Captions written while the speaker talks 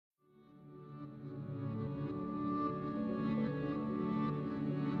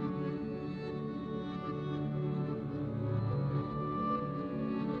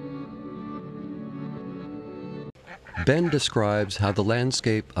Ben describes how the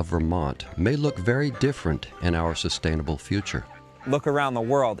landscape of Vermont may look very different in our sustainable future. Look around the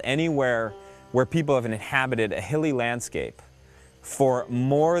world, anywhere where people have inhabited a hilly landscape for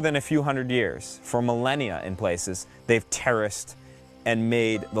more than a few hundred years, for millennia in places, they've terraced and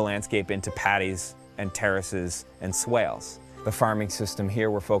made the landscape into paddies and terraces and swales. The farming system here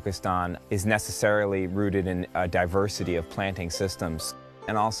we're focused on is necessarily rooted in a diversity of planting systems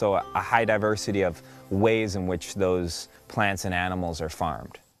and also a high diversity of ways in which those plants and animals are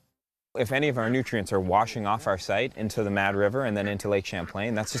farmed. If any of our nutrients are washing off our site into the Mad River and then into Lake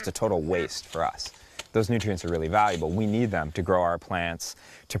Champlain, that's just a total waste for us. Those nutrients are really valuable. We need them to grow our plants,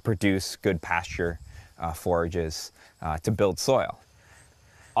 to produce good pasture forages, to build soil.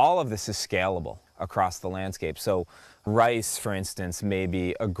 All of this is scalable across the landscape. So rice, for instance, may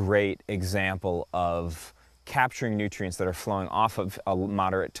be a great example of capturing nutrients that are flowing off of a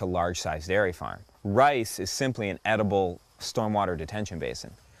moderate to large-sized dairy farm. Rice is simply an edible stormwater detention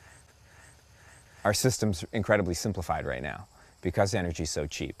basin. Our system's incredibly simplified right now because energy is so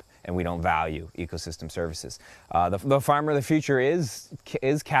cheap and we don't value ecosystem services. The farmer of the future is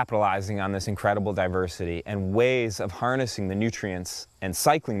capitalizing on this incredible diversity and ways of harnessing the nutrients and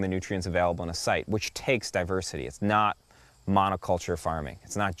cycling the nutrients available in a site, which takes diversity. It's not monoculture farming.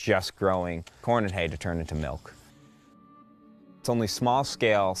 It's not just growing corn and hay to turn into milk. It's only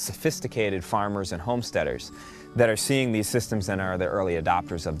small-scale, sophisticated farmers and homesteaders that are seeing these systems and are the early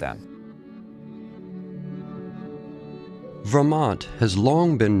adopters of them. Vermont has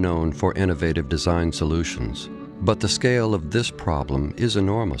long been known for innovative design solutions, but the scale of this problem is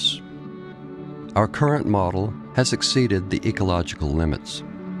enormous. Our current model has exceeded the ecological limits.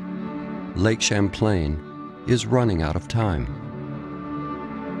 Lake Champlain is running out of time.